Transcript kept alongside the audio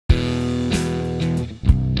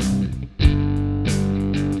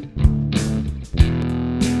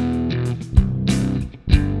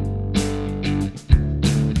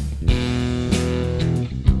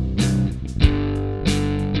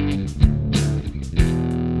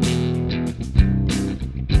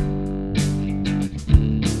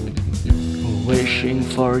wishing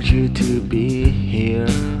for you to be here.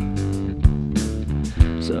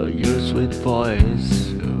 So your sweet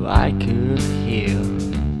voice I could hear.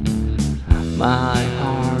 My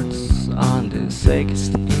heart's on the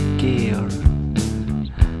sixth gear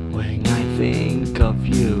when I think of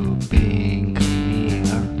you being near.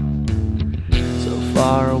 So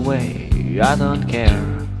far away, I don't care.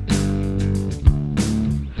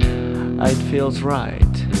 It feels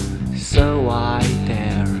right, so I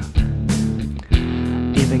dare.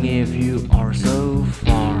 Even if you are so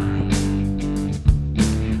far,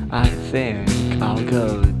 I think I'll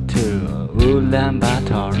go to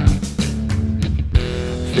Ulaanbaatar,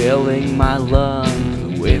 filling my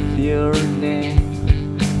lungs with your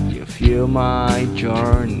name. You fuel my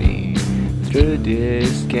journey through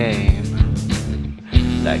this game,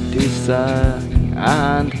 like the sun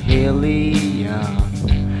and helium.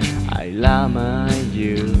 I love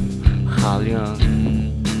you, Helium.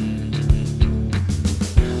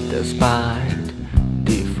 Despite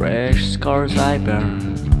the fresh scars I bear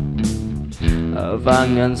of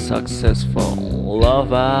an unsuccessful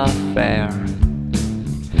love affair,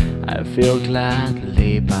 I feel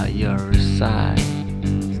gladly by your side,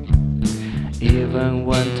 even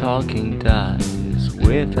when talking dies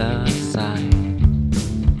with a sigh.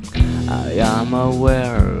 I am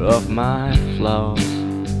aware of my flaws.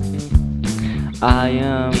 I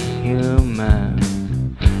am human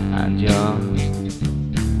and young,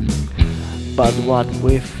 but what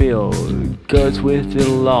we feel goes with the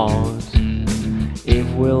laws. If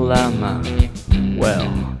we lama,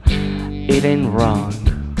 well, it ain't wrong.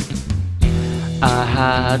 I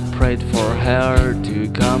had prayed for her to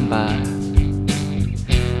come back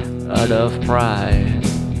out of pride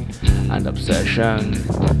and obsession.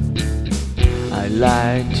 I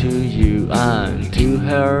lied to you and to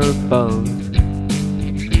her both,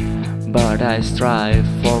 but I strive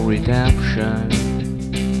for redemption,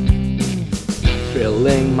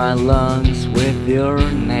 filling my lungs with your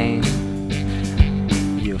name.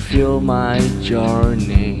 You fuel my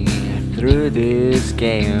journey through this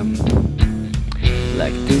game,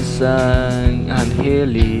 like the sun and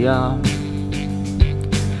helium.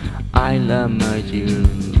 I love you,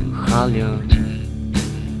 Helium.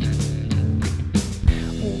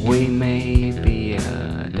 We made